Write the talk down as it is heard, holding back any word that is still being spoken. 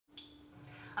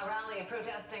A rally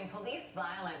protesting police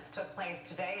violence took place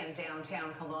today in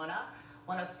downtown Kelowna,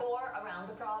 one of four around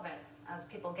the province, as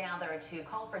people gather to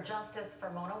call for justice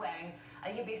for Mona Wang, a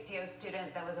UBCO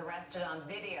student that was arrested on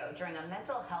video during a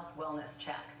mental health wellness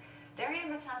check. Darian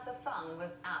Matassa Fung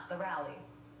was at the rally.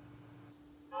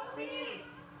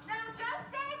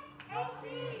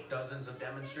 Dozens of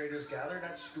demonstrators gathered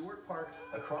at Stewart Park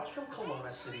across from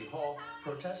Kelowna City Hall,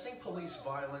 protesting police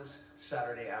violence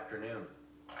Saturday afternoon.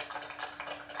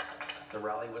 The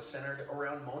rally was centered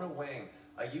around Mona Wang,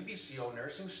 a UBCO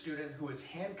nursing student who was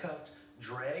handcuffed,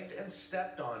 dragged, and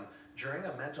stepped on during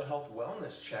a mental health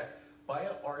wellness check by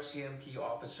an RCMP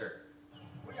officer.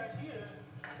 We are here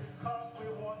because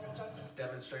we want justice.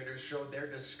 Demonstrators showed their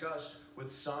disgust with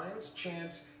signs,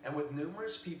 chants, and with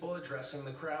numerous people addressing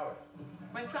the crowd.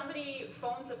 When somebody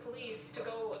phones the police to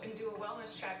go and do a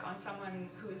wellness check on someone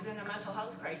who's in a mental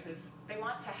health crisis, they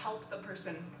want to help the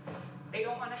person. They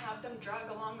don't want to have them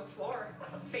drug along the floor,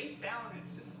 face down.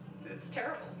 It's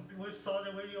terrible. We saw the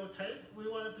videotape. We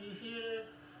want to be here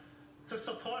to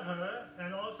support her,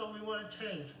 and also we want to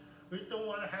change. We don't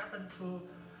want to happen to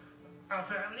our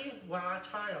family or our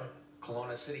child.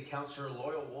 Kelowna City Councillor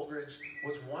Loyal Woldridge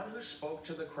was one who spoke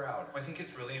to the crowd. I think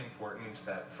it's really important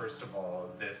that, first of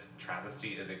all, this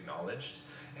travesty is acknowledged,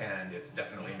 and it's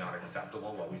definitely not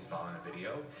acceptable what we saw in a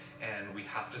video, and we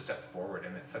have to step forward,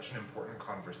 and it's such an important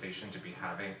conversation to be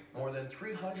having. More than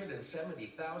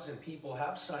 370,000 people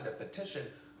have signed a petition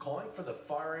calling for the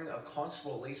firing of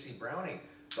Constable Lacey Browning,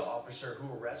 the officer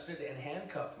who arrested and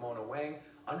handcuffed Mona Wang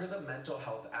under the Mental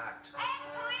Health Act.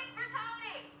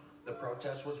 The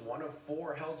protest was one of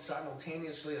four held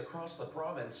simultaneously across the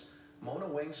province. Mona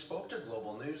Wang spoke to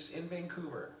Global News in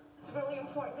Vancouver. It's really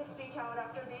important to speak out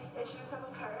after these issues have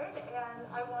occurred, and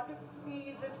I want to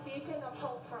be this beacon of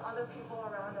hope for other people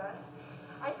around us.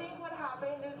 I think what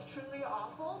happened is truly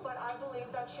awful, but I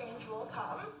believe that change will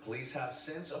come. Police have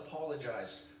since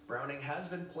apologized. Browning has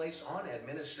been placed on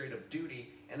administrative duty,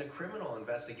 and a criminal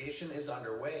investigation is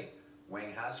underway.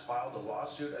 Wang has filed a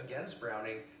lawsuit against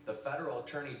Browning, the Federal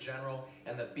Attorney General,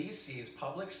 and the BC's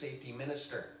Public Safety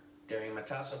Minister. Darian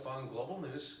Matassa Fung, Global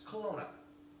News, Kelowna.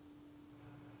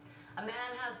 A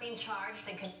man has been charged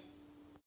in